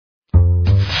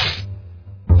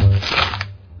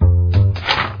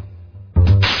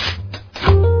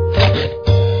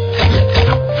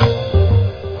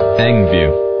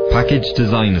EngView Package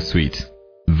Designer Suite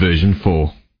Version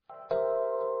 4.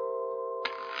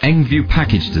 EngView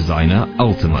Package Designer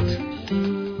Ultimate.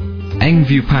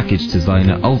 EngView Package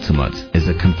Designer Ultimate is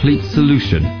a complete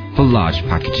solution for large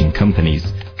packaging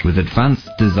companies with advanced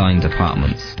design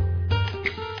departments.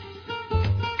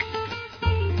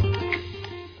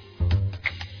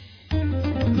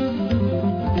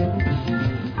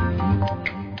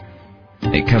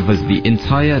 It covers the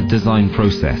entire design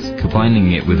process,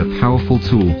 combining it with a powerful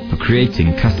tool for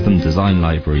creating custom design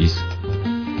libraries.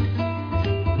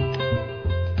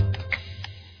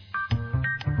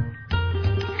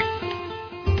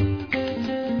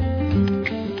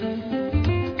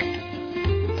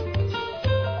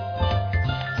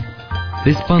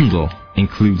 This bundle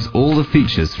includes all the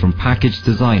features from Package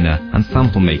Designer and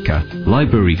Samplemaker,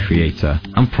 Library Creator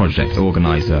and Project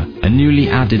Organizer, a newly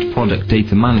added product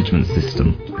data management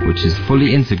system which is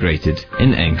fully integrated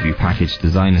in EngView Package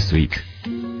Designer Suite.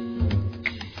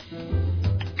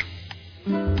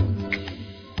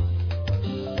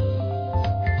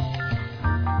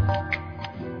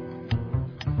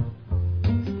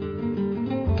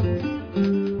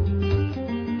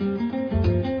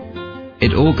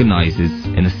 It organizes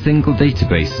in a single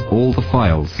database all the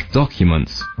files,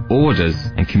 documents, orders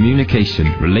and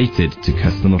communication related to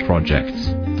customer projects.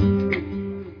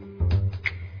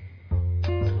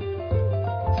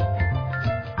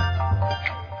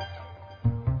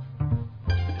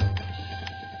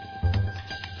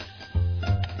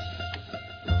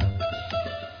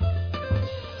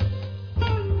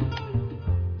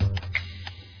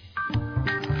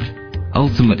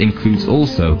 Ultimate includes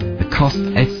also the Cost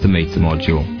Estimator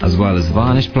module, as well as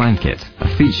Varnish Blanket, a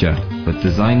feature for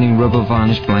designing rubber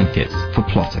varnish blankets for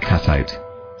plotter cutout.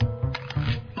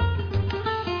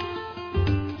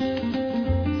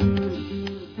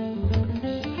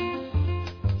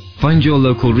 Find your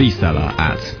local reseller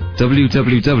at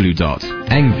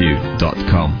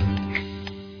www.engview.com.